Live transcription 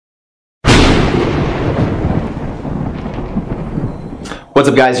What's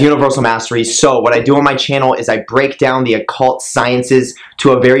up, guys? Universal Mastery. So what I do on my channel is I break down the occult sciences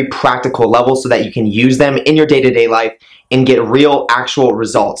to a very practical level so that you can use them in your day-to-day life and get real, actual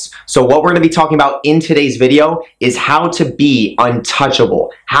results. So what we're going to be talking about in today's video is how to be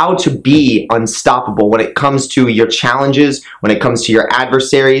untouchable, how to be unstoppable when it comes to your challenges, when it comes to your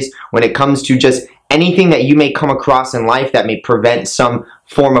adversaries, when it comes to just anything that you may come across in life that may prevent some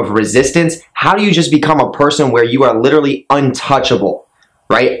form of resistance. How do you just become a person where you are literally untouchable?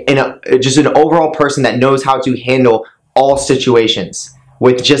 Right? And just an overall person that knows how to handle all situations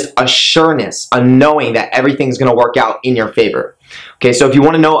with just a sureness, a knowing that everything's going to work out in your favor. Okay, so if you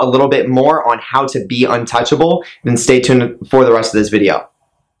want to know a little bit more on how to be untouchable, then stay tuned for the rest of this video.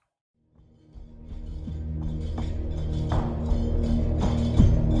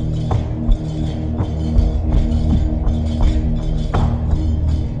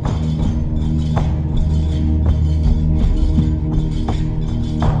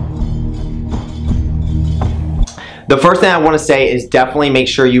 The first thing I want to say is definitely make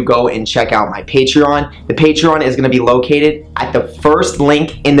sure you go and check out my Patreon. The Patreon is going to be located at the first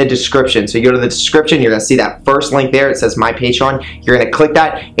link in the description. So you go to the description, you're going to see that first link there. It says My Patreon. You're going to click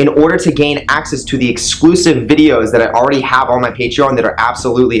that in order to gain access to the exclusive videos that I already have on my Patreon that are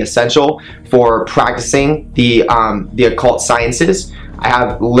absolutely essential for practicing the occult sciences. I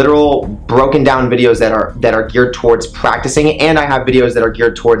have literal broken down videos that are geared towards practicing, and I have videos that are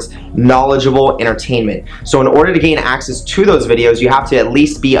geared towards knowledgeable entertainment. So in order to gain access to those videos, you have to at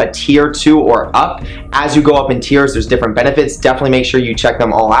least be a tier 2 or up. As you go up in tiers, there's different benefits. Definitely make sure you check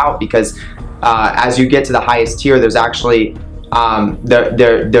them all out, because as you get to the highest tier, there's actually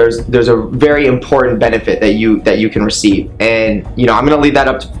there's a very important benefit that you can receive, and I'm gonna leave that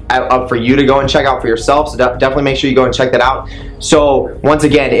up for you to go and check out for yourself. So definitely make sure you go and check that out. So once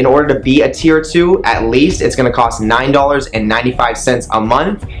again, in order to be a tier 2, at least it's gonna cost $9.95 a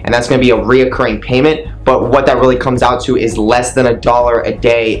month, and that's gonna be a reoccurring payment. But what that really comes out to is less than $1 a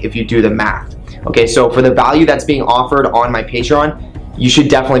day if you do the math. Okay, so for the value that's being offered on my Patreon, you should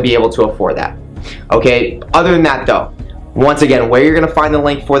definitely be able to afford that. Okay, other than that though, once again, where you're going to find the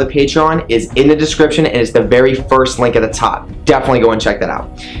link for the Patreon is in the description, and it's the very first link at the top. Definitely go and check that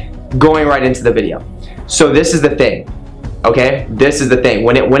out. Going right into the video. So this is the thing, okay? This is the thing.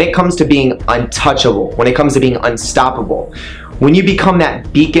 When it comes to being untouchable, when it comes to being unstoppable, when you become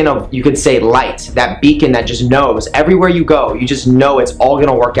that beacon of, you could say, light, that beacon that just knows everywhere you go, you just know it's all going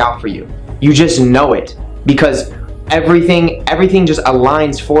to work out for you. You just know it because everything just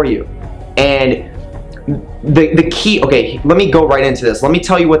aligns for you. And the key, okay, let me go right into this. Let me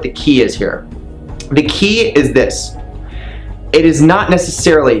tell you what the key is here. The key is this. It is not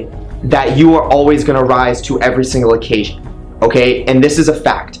necessarily that you are always going to rise to every single occasion, okay? And this is a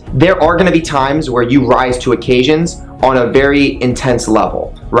fact. There are going to be times where you rise to occasions on a very intense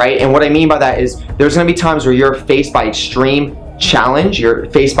level, right? And what I mean by that is there's going to be times where you're faced by extreme challenge, you're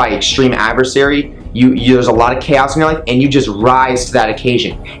faced by extreme adversary, there's a lot of chaos in your life, and you just rise to that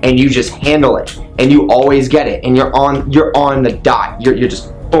occasion and you just handle it, and you always get it, and you're on the dot. You're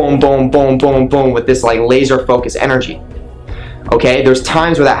just boom, boom, boom, boom, boom with this like laser focus energy. Okay, there's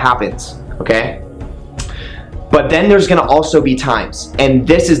times where that happens, okay? But then there's gonna also be times, and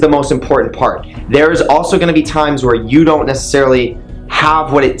this is the most important part, there is also gonna be times where you don't necessarily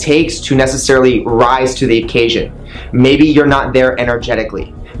have what it takes to necessarily rise to the occasion. Maybe you're not there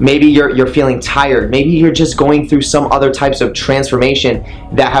energetically. Maybe you're feeling tired. Maybe you're just going through some other types of transformation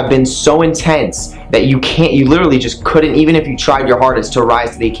that have been so intense that you literally just couldn't, even if you tried your hardest, to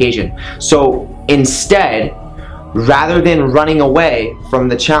rise to the occasion. So instead, rather than running away from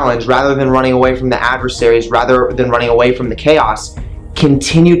the challenge, rather than running away from the adversaries, rather than running away from the chaos,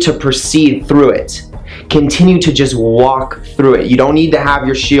 continue to proceed through it. Continue to just walk through it. You don't need to have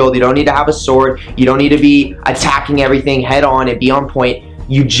your shield. You don't need to have a sword. You don't need to be attacking everything head on and be on point.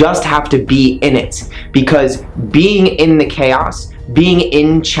 You just have to be in it, because being in the chaos, being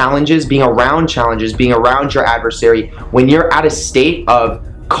in challenges, being around your adversary, when you're at a state of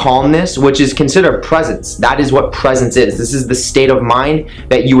calmness, which is considered presence, that is what presence is. This is the state of mind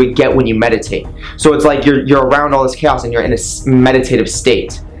that you would get when you meditate. So it's like you're around all this chaos and you're in a meditative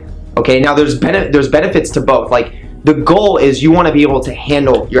state. Okay, now there's benefits to both. Like, the goal is you want to be able to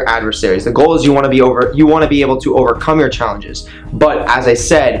handle your adversaries. The goal is you want to be able to overcome your challenges. But as I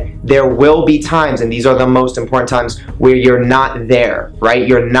said, there will be times, and these are the most important times, where you're not there, right?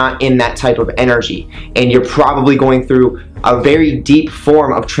 You're not in that type of energy, and you're probably going through a very deep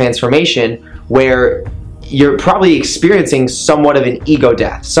form of transformation where you're probably experiencing somewhat of an ego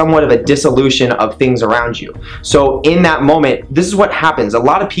death, somewhat of a dissolution of things around you. So in that moment, this is what happens. A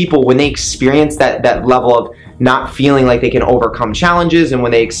lot of people, when they experience that level of not feeling like they can overcome challenges, and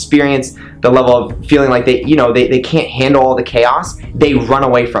when they experience the level of feeling like they can't handle all the chaos, they run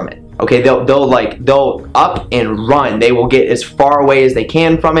away from it. Okay, they'll up and run. They will get as far away as they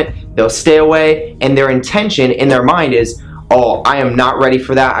can from it. They'll stay away, and their intention in their mind is, oh, I am not ready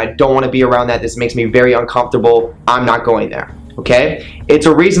for that. I don't want to be around that. This makes me very uncomfortable. I'm not going there. Okay? It's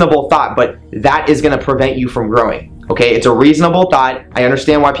a reasonable thought, but that is going to prevent you from growing. Okay? It's a reasonable thought. I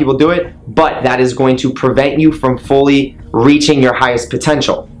understand why people do it, but that is going to prevent you from fully reaching your highest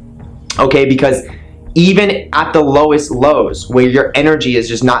potential. Okay? Because even at the lowest lows, where your energy is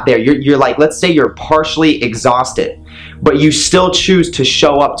just not there, you're like, let's say you're partially exhausted, but you still choose to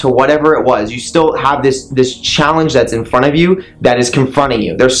show up to whatever it was. You still have this challenge that's in front of you that is confronting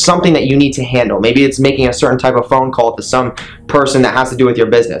you. There's something that you need to handle. Maybe it's making a certain type of phone call to some person that has to do with your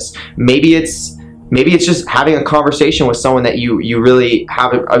business. Maybe it's just having a conversation with someone that you really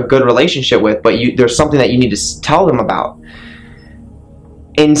have a good relationship with, but there's something that you need to tell them about.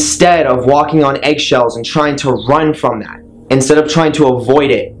 Instead of walking on eggshells and trying to run from that, instead of trying to avoid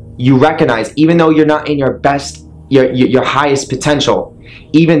it, you recognize, even though you're not in your best, your highest potential,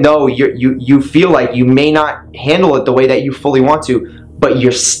 even though you feel like you may not handle it the way that you fully want to, but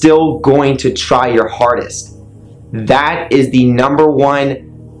you're still going to try your hardest. That is the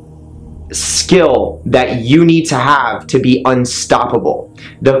 -- skill that you need to have to be unstoppable.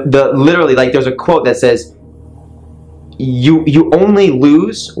 Literally, like, there's a quote that says, you only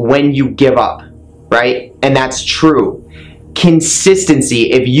lose when you give up, right? And that's true.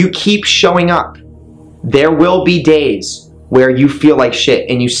 Consistency. If you keep showing up, there will be days where you feel like shit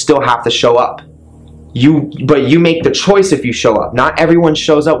and you still have to show up. But you make the choice if you show up. Not everyone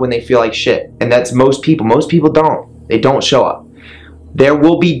shows up when they feel like shit, and that's most people. Most people don't. They don't show up. There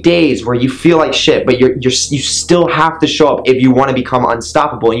will be days where you feel like shit, but you still have to show up if you want to become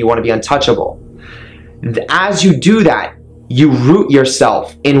unstoppable and you want to be untouchable. As you do that, you root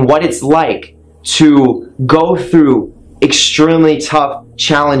yourself in what it's like to go through extremely tough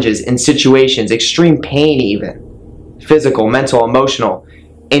challenges and situations, extreme pain even, physical, mental, emotional,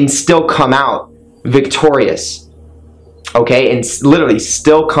 and still come out victorious. Okay? And literally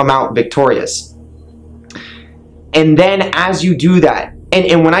still come out victorious. And then as you do that,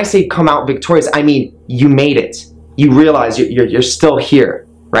 and when I say come out victorious, I mean you made it. You realize you're still here,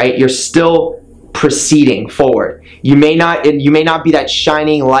 right? You're still proceeding forward. You may not be that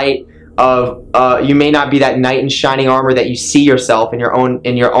shining light of you may not be that knight in shining armor that you see yourself in your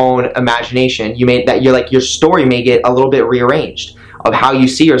own imagination. Your story may get a little bit rearranged of how you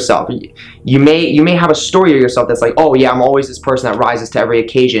see yourself. You may have a story of yourself that's like, oh yeah, I'm always this person that rises to every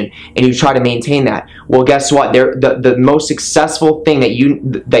occasion, and you try to maintain that. Well, guess what? The most successful thing that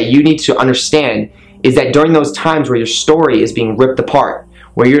you need to understand is that during those times where your story is being ripped apart,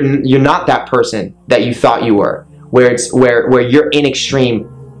 where you're not that person that you thought you were, where you're in extreme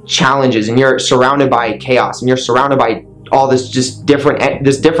challenges and you're surrounded by chaos and you're surrounded by all this just different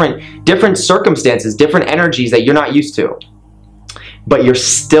circumstances, different energies that you're not used to, but you're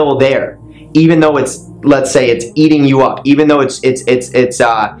still there, even though it's, let's say, it's eating you up, even though it's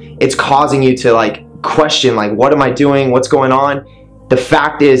causing you to like question, like, what am I doing, what's going on? The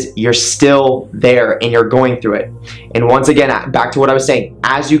fact is, you're still there and you're going through it. And once again, back to what I was saying,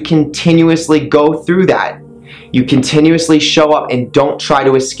 as you continuously go through that, you continuously show up and don't try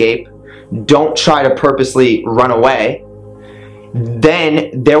to escape, don't try to purposely run away,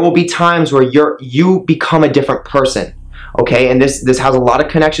 then there will be times where you become a different person. Okay, and this has a lot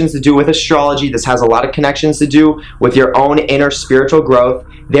of connections to do with astrology. This has a lot of connections to do with your own inner spiritual growth.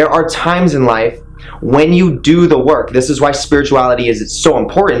 There are times in life when you do the work. This is why spirituality is so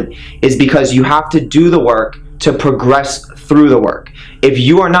important, is because you have to do the work to progress through the work. If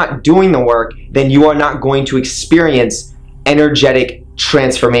you are not doing the work, then you are not going to experience energetic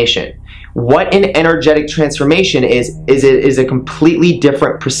transformation. What an energetic transformation is a completely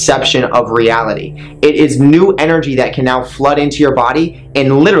different perception of reality. It is new energy that can now flood into your body,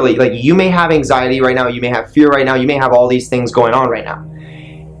 and literally, like, you may have anxiety right now, you may have fear right now, you may have all these things going on right now.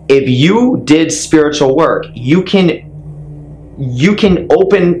 If you did spiritual work, you can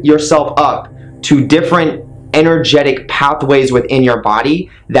open yourself up to different energetic pathways within your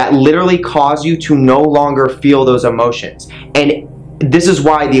body that literally cause you to no longer feel those emotions. And this is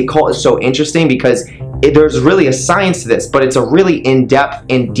why the occult is so interesting, because there's really a science to this, but it's a really in-depth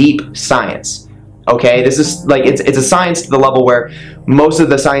and deep science. Okay, this is like, it's a science to the level where most of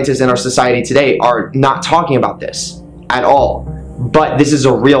the scientists in our society today are not talking about this at all. but this is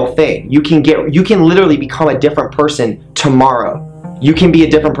a real thing. You can literally become a different person tomorrow. You can be a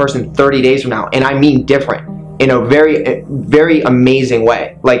different person 30 days from now, and I mean different in a very, very amazing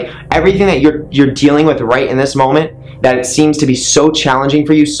way. Like everything that you're dealing with right in this moment, that it seems to be so challenging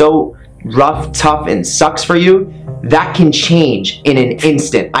for you, so rough, tough, and sucks for you, that can change in an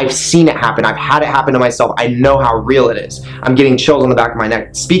instant. I've seen it happen. I've had it happen to myself. I know how real it is. I'm getting chills on the back of my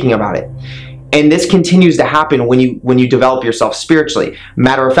neck speaking about it. And this continues to happen when you develop yourself spiritually.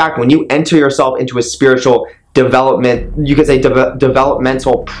 Matter of fact, when you enter yourself into a spiritual development, you could say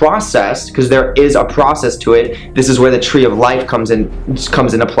developmental process, because there is a process to it. This is where the tree of life comes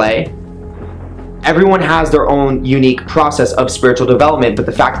into play. Everyone has their own unique process of spiritual development, but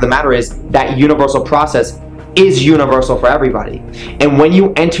the fact of the matter is that universal process is universal for everybody. And when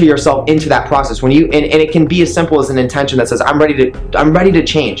you enter yourself into that process, and it can be as simple as an intention that says, I'm ready to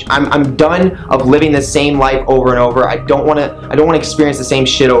change. I'm done of living the same life over and over. I don't want to experience the same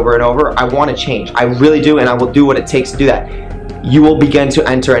shit over and over. I want to change. I really do, and I will do what it takes to do that. You will begin to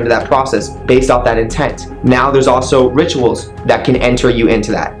enter into that process based off that intent. Now there's also rituals that can enter you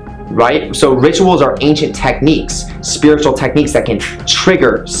into that. Right? So rituals are ancient techniques, spiritual techniques that can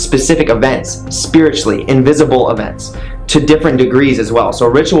trigger specific events, spiritually, invisible events, to different degrees as well. So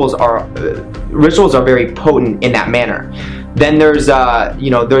rituals are very potent in that manner. Then there's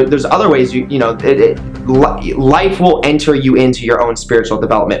there's other ways life will enter you into your own spiritual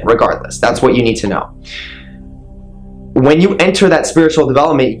development regardless. That's what you need to know. When you enter that spiritual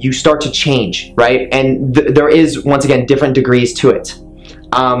development, you start to change, right? And there is, once again, different degrees to it.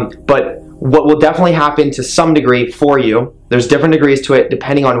 But what will definitely happen to some degree for you, there's different degrees to it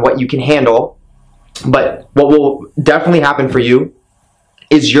depending on what you can handle, but what will definitely happen for you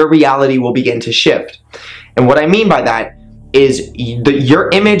is your reality will begin to shift. And what I mean by that is your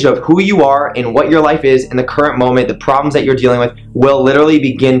image of who you are and what your life is in the current moment, the problems that you're dealing with, will literally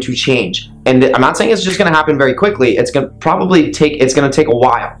begin to change. And I'm not saying it's just going to happen very quickly. It's going to take a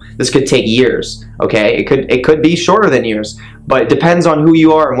while. This could take years, okay? It could be shorter than years, but it depends on who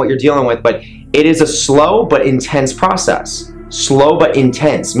you are and what you're dealing with. But it is a slow but intense process. Slow but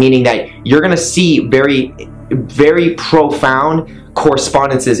intense, meaning that you're going to see very, very profound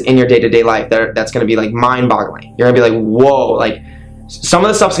correspondences in your day-to-day life that's going to be like mind-boggling. You're going to be like, whoa, like some of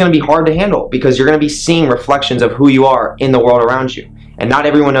the stuff's going to be hard to handle because you're going to be seeing reflections of who you are in the world around you. And not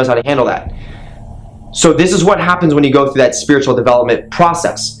everyone knows how to handle that. So this is what happens when you go through that spiritual development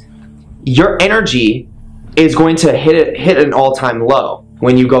process. Your energy is going to hit an all-time low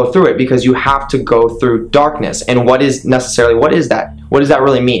when you go through it, because you have to go through darkness. And what is that? What does that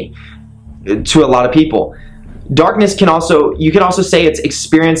really mean to a lot of people? Darkness you can also say it's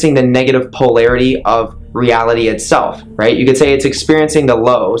experiencing the negative polarity of reality itself, right? You could say it's experiencing the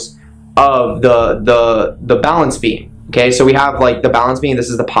lows of the balance beam. Okay, so we have like the balance beam, this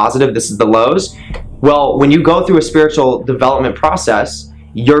is the positive, this is the lows. Well, when you go through a spiritual development process,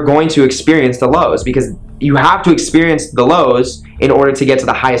 you're going to experience the lows, because you have to experience the lows in order to get to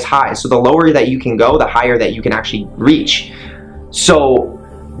the highest highs. So the lower that you can go, the higher that you can actually reach. So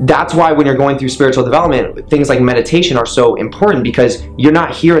that's why when you're going through spiritual development, things like meditation are so important, because you're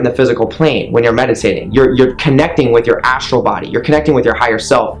not here in the physical plane when you're meditating. You're connecting with your astral body. You're connecting with your higher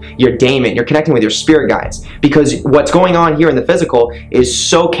self, your daemon. You're connecting with your spirit guides, because what's going on here in the physical is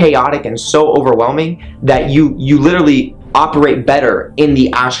so chaotic and so overwhelming that you literally operate better in the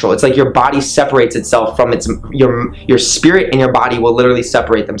astral. It's like your body separates itself from your spirit, and your body will literally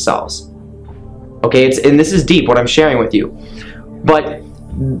separate themselves. Okay, and this is deep what I'm sharing with you. But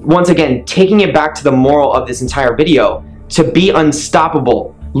once again, taking it back to the moral of this entire video, to be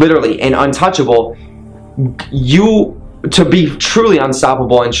unstoppable, literally, and untouchable, to be truly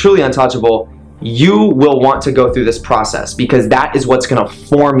unstoppable and truly untouchable, you will want to go through this process, because that is what's going to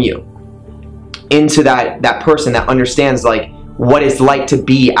form you into that person that understands like what it's like to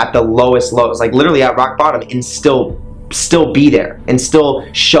be at the lowest lows, like literally at rock bottom, and still be there and still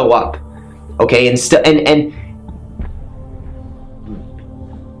show up. Okay,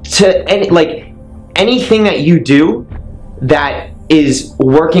 like anything that you do that is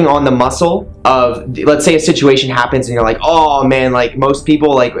working on the muscle of, let's say a situation happens and you're like, oh man, like most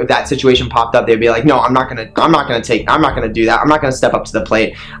people, like if that situation popped up, they'd be like, no, I'm not gonna do that. I'm not gonna step up to the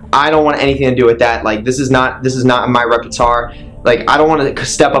plate. I don't want anything to do with that. Like this is not in my repertoire. Like I don't want to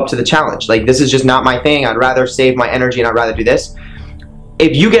step up to the challenge. Like this is just not my thing. I'd rather save my energy and I'd rather do this.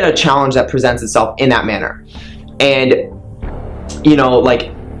 If you get a challenge that presents itself in that manner, and you know,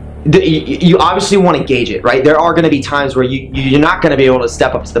 like you obviously want to gauge it, right? There are going to be times where you're not going to be able to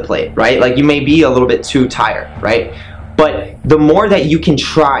step up to the plate, right? Like you may be a little bit too tired, right? But the more that you can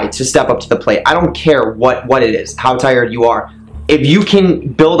try to step up to the plate, I don't care what it is, how tired you are, if you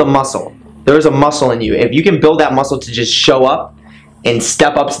can build a muscle, there's a muscle in you. If you can build that muscle to just show up and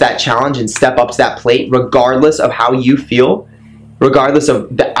step up to that challenge and step up to that plate, regardless of how you feel, regardless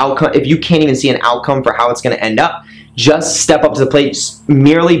of the outcome, if you can't even see an outcome for how it's going to end up, just step up to the plate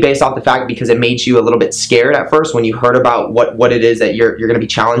merely based off the fact because it made you a little bit scared at first when you heard about what it is that you're going to be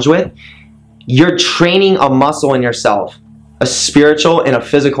challenged with. You're training a muscle in yourself, a spiritual and a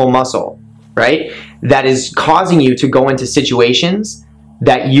physical muscle, right? That is causing you to go into situations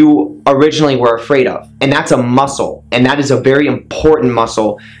that you originally were afraid of. And that's a muscle. And that is a very important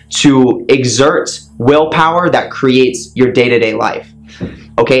muscle to exert willpower that creates your day-to-day life.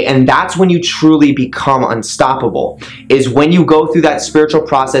 Okay, and that's when you truly become unstoppable, is when you go through that spiritual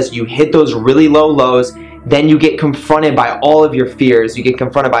process, you hit those really low lows, then you get confronted by all of your fears, you get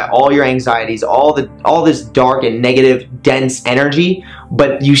confronted by all your anxieties, all this dark and negative, dense energy,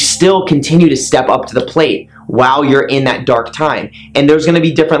 but you still continue to step up to the plate while you're in that dark time. And there's going to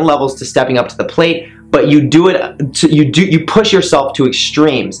be different levels to stepping up to the plate, but you do it, you push yourself to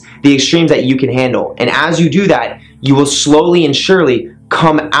extremes, the extremes that you can handle. And as you do that, you will slowly and surely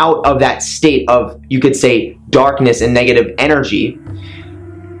come out of that state of, you could say, darkness and negative energy,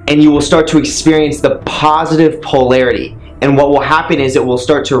 and you will start to experience the positive polarity. And what will happen is it will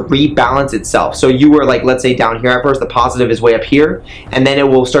start to rebalance itself. So you were like, let's say down here at first, the positive is way up here, and then it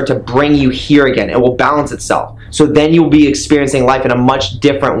will start to bring you here again. It will balance itself. So then you'll be experiencing life in a much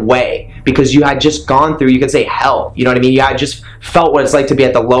different way because you had just gone through, you could say, hell. You know what I mean? You had just felt what it's like to be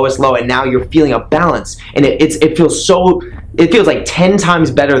at the lowest low, and now you're feeling a balance. And it feels like 10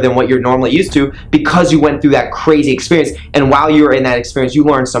 times better than what you're normally used to because you went through that crazy experience. And while you were in that experience, you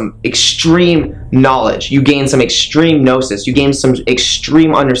learned some extreme knowledge. You gained some extreme gnosis. You gained some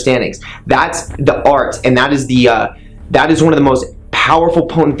extreme understandings. That's the art, and that is one of the most powerful,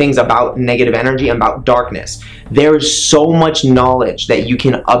 potent things about negative energy and about darkness. There is so much knowledge that you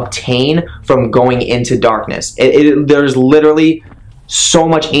can obtain from going into darkness. There's literally so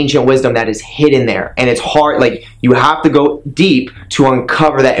much ancient wisdom that is hidden there, and it's hard. Like, you have to go deep to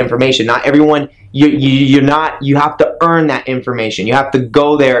uncover that information. Not everyone, you have to earn that information. You have to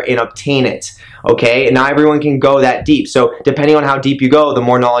go there and obtain it. Okay, and not everyone can go that deep. So depending on how deep you go, the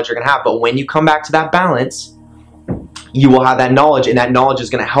more knowledge you're gonna have. But when you come back to that balance, you will have that knowledge, and that knowledge is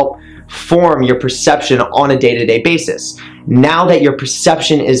going to help form your perception on a day-to-day basis. Now that your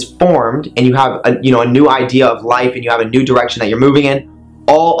perception is formed and you have a new idea of life, and you have a new direction that you're moving in,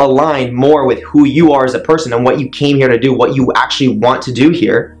 all aligned more with who you are as a person and what you came here to do, what you actually want to do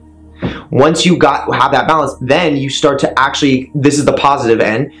here. Once you have that balance, then you start to actually, this is the positive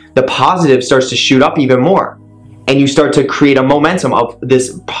end, the positive starts to shoot up even more. And you start to create a momentum of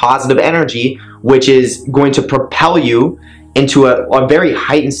this positive energy, which is going to propel you into a very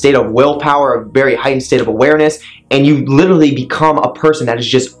heightened state of willpower, a very heightened state of awareness, and you literally become a person that is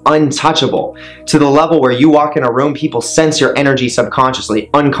just untouchable, to the level where you walk in a room, people sense your energy subconsciously,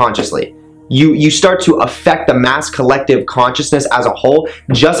 unconsciously. You start to affect the mass collective consciousness as a whole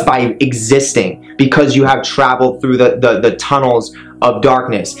just by existing, because you have traveled through the tunnels of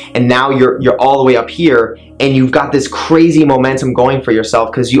darkness, and now you're all the way up here, and you've got this crazy momentum going for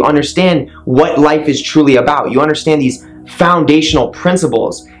yourself because you understand what life is truly about. You understand these foundational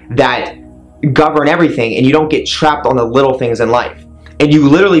principles that govern everything, and you don't get trapped on the little things in life, and you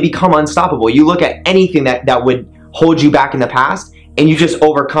literally become unstoppable. You look at anything that would hold you back in the past, and you just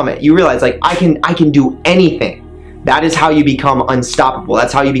overcome it. You realize, like, I can do anything. That is how you become unstoppable.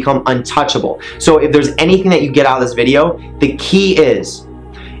 That's how you become untouchable. So if there's anything that you get out of this video, the key is,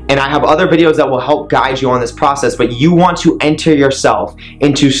 and I have other videos that will help guide you on this process, but you want to enter yourself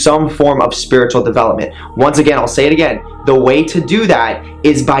into some form of spiritual development. Once again, I'll say it again. The way to do that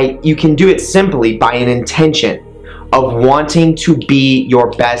is you can do it simply by an intention of wanting to be your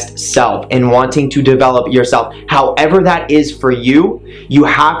best self and wanting to develop yourself. However that is for you,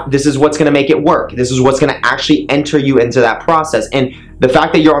 this is what's gonna make it work. This is what's gonna actually enter you into that process. And the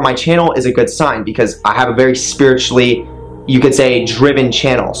fact that you're on my channel is a good sign, because I have a very spiritually, you could say, driven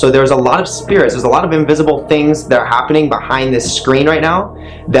channel. So there's a lot of spirits, there's a lot of invisible things that are happening behind this screen right now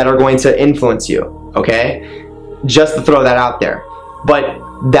that are going to influence you, okay? Just to throw that out there. But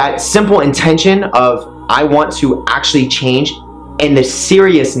that simple intention of, I want to actually change, and the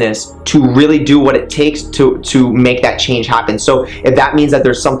seriousness to really do what it takes to make that change happen. So if that means that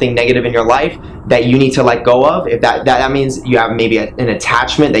there's something negative in your life that you need to let go of, if that means you have maybe an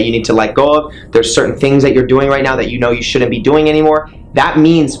attachment that you need to let go of, there's certain things that you're doing right now that you know you shouldn't be doing anymore, that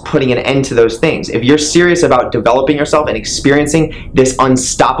means putting an end to those things. If you're serious about developing yourself and experiencing this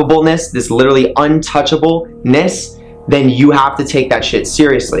unstoppableness, this literally untouchableness, then you have to take that shit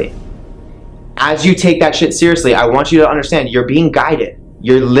seriously. as you take that shit seriously, I want you to understand you're being guided.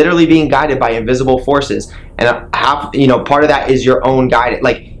 You're literally being guided by invisible forces, and part of that is your own guidance,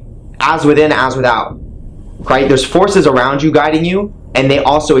 like as within, as without, right? There's forces around you guiding you, and they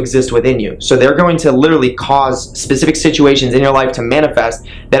also exist within you. So they're going to literally cause specific situations in your life to manifest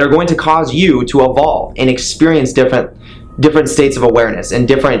that are going to cause you to evolve and experience different states of awareness, and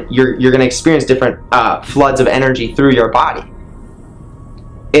you're going to experience different floods of energy through your body.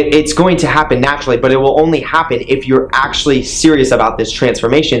 It's going to happen naturally, but it will only happen if you're actually serious about this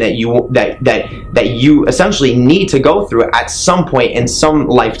transformation that you essentially need to go through at some point in some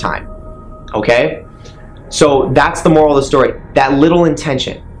lifetime. Okay? So that's the moral of the story. That little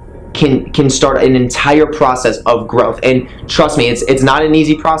intention can start an entire process of growth. And trust me, it's not an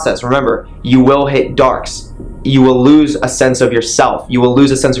easy process. Remember, you will hit darks. You will lose a sense of yourself. You will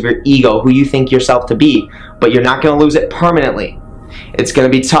lose a sense of your ego, who you think yourself to be, but you're not going to lose it permanently. It's going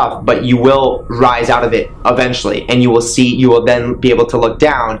to be tough, but you will rise out of it eventually, and you will then be able to look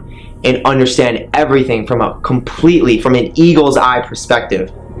down and understand everything from an eagle's eye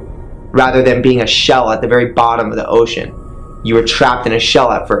perspective, rather than being a shell at the very bottom of the ocean. You were trapped in a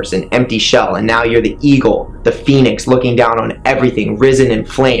shell at first, an empty shell, and now you're the eagle, the phoenix, looking down on everything, risen in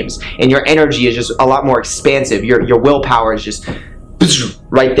flames, and your energy is just a lot more expansive. Your willpower is just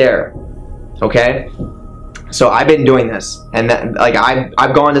right there. Okay? So I've been doing this, and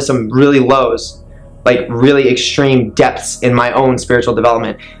I've gone to some really lows, like really extreme depths in my own spiritual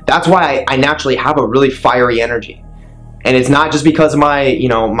development. That's why I naturally have a really fiery energy. And it's not just because of my,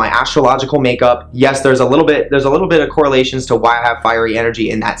 my astrological makeup. Yes, there's a little bit of correlations to why I have fiery energy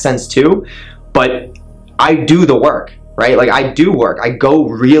in that sense too, but I do the work, right? Like I do work. I go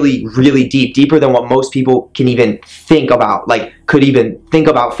really, really deep, deeper than what most people can even think about, could even think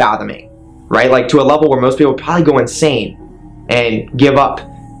about fathoming, right? Like to a level where most people probably go insane and give up.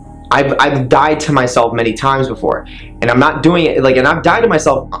 I've died to myself many times before, and I'm not doing it and I've died to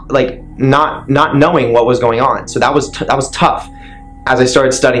myself not knowing what was going on. So that was tough. As I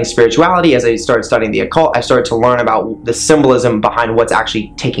started studying spirituality, as I started studying the occult, I started to learn about the symbolism behind what's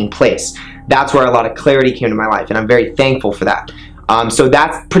actually taking place. That's where a lot of clarity came to my life, and I'm very thankful for that. So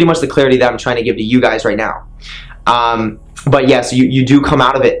that's pretty much the clarity that I'm trying to give to you guys right now. But yes, you do come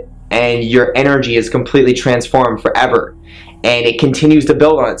out of it, and your energy is completely transformed forever. And it continues to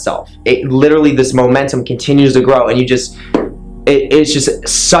build on itself. This momentum continues to grow, and it's just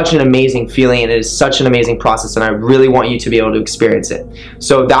such an amazing feeling, and it is such an amazing process, and I really want you to be able to experience it.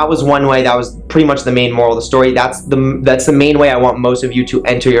 So that was one way. That was pretty much the main moral of the story. That's the main way I want most of you to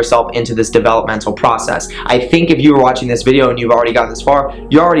enter yourself into this developmental process. I think if you were watching this video and you've already gotten this far,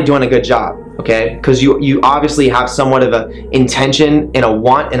 you're already doing a good job, okay? Because you obviously have somewhat of an intention and a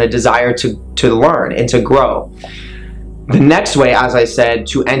want and a desire to learn and to grow. The next way, as I said,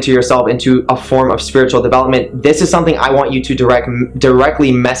 to enter yourself into a form of spiritual development, this is something I want you to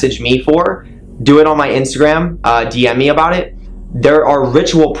directly message me for. Do it on my Instagram, DM me about it. There are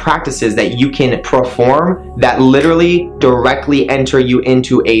ritual practices that you can perform that literally directly enter you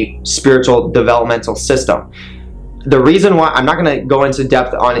into a spiritual developmental system. The reason why, I'm not going to go into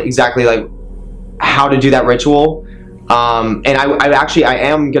depth on exactly how to do that ritual. And I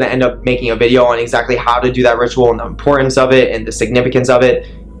am going to end up making a video on exactly how to do that ritual and the importance of it and the significance of it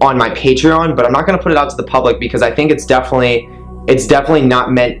on my Patreon, but I'm not going to put it out to the public because I think it's definitely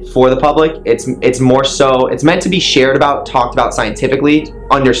not meant for the public. It's more so, it's meant to be shared about, talked about scientifically,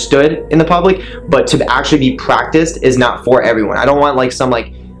 understood in the public, but to actually be practiced is not for everyone. I don't want some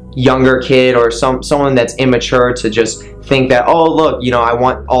younger kid or someone that's immature to just think that, oh look, I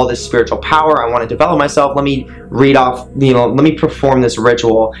want all this spiritual power, I want to develop myself, let me read off, let me perform this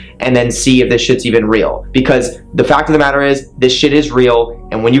ritual and then see if this shit's even real. Because the fact of the matter is, this shit is real,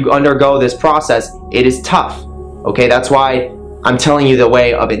 and when you undergo this process, it is tough. Okay, that's why I'm telling you the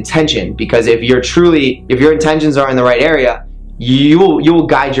way of intention, because if your intentions are in the right area, you will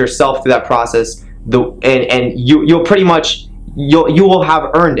guide yourself through that process, and you'll pretty much you will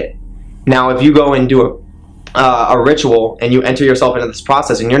have earned it. Now, if you go and do a ritual and you enter yourself into this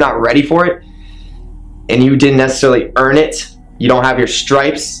process and you're not ready for it, and you didn't necessarily earn it, you don't have your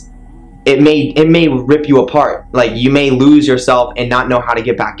stripes, it may rip you apart. You may lose yourself and not know how to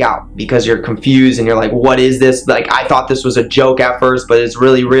get back out because you're confused and you're like, what is this? I thought this was a joke at first, but it's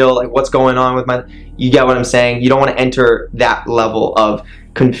really real. What's going on with my... You get what I'm saying? You don't want to enter that level of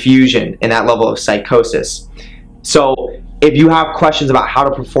confusion and that level of psychosis. So if you have questions about how to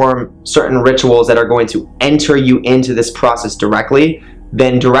perform certain rituals that are going to enter you into this process directly,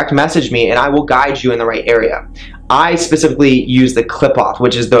 then direct message me and I will guide you in the right area. I specifically use the clip-off,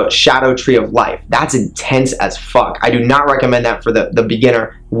 which is the shadow tree of life. That's intense as fuck. I do not recommend that for the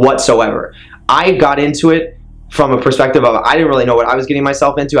beginner whatsoever. I got into it from a perspective of I didn't really know what I was getting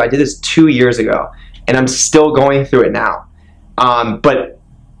myself into. I did this 2 years ago, and I'm still going through it now. But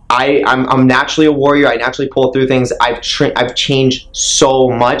I'm naturally a warrior. I naturally pull through things. I've changed so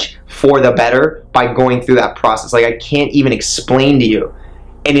much for the better by going through that process. Like, I can't even explain to you.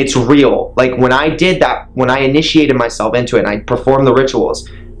 And it's real. Like, when I did that, when I initiated myself into it and I performed the rituals,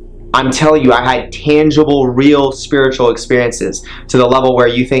 I'm telling you, I had tangible, real spiritual experiences to the level where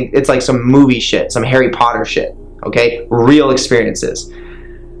you think it's like some movie shit, some Harry Potter shit, okay? Real experiences.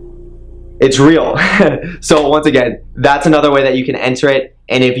 It's real. So once again, that's another way that you can enter it.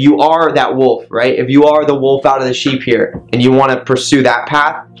 And if you are that wolf, right? If you are the wolf out of the sheep here and you want to pursue that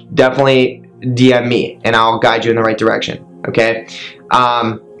path, definitely DM me and I'll guide you in the right direction, okay?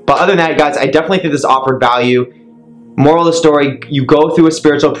 But other than that, guys, I definitely think this offered value. Moral of the story, you go through a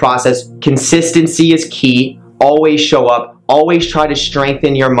spiritual process. Consistency is key. Always show up. Always try to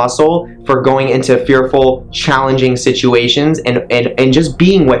strengthen your muscle for going into fearful, challenging situations and just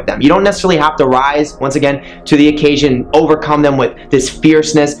being with them. You don't necessarily have to rise, once again, to the occasion, overcome them with this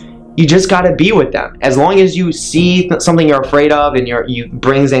fierceness. You just got to be with them. As long as you see something you're afraid of and you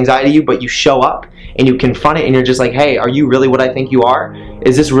brings anxiety to you, but you show up and you confront it and you're just like, hey, are you really what I think you are?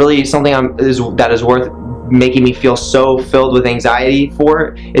 Is this really something that is worth making me feel so filled with anxiety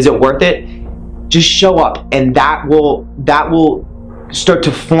for? Is it worth it? Just show up, and that will start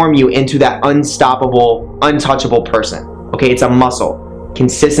to form you into that unstoppable, untouchable person. Okay, it's a muscle.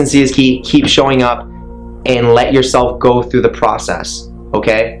 Consistency is key. Keep showing up and let yourself go through the process.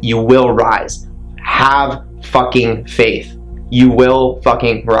 Okay, you will rise. Have fucking faith. You will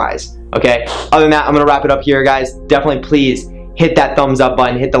fucking rise. Okay, other than that, I'm gonna wrap it up here, guys. Definitely please hit that thumbs up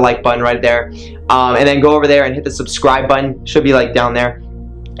button, hit the like button right there, and then go over there and hit the subscribe button. Should be like down there.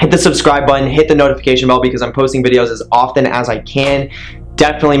 Hit the subscribe button, hit the notification bell, because I'm posting videos as often as I can.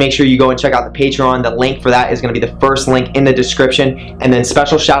 Definitely make sure you go and check out the Patreon. The link for that is going to be the first link in the description. And then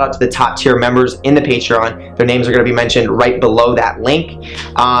special shout out to the top tier members in the Patreon. Their names are going to be mentioned right below that link.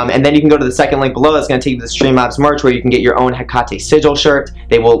 And then you can go to the second link below. That's going to take you to the Streamlabs merch, where you can get your own Hecate sigil shirt.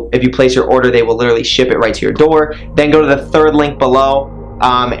 They will, if you place your order, they will literally ship it right to your door. Then go to the third link below.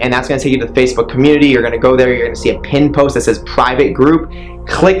 And that's going to take you to the Facebook community. You're going to go there. You're going to see a pinned post that says private group.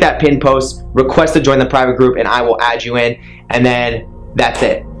 Click that pinned post, request to join the private group, and I will add you in. And then that's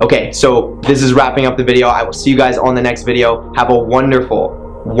it. Okay, so this is wrapping up the video. I will see you guys on the next video. Have a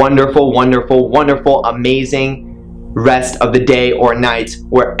wonderful, wonderful, wonderful, wonderful, amazing rest of the day or night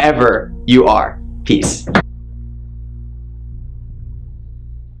wherever you are. Peace.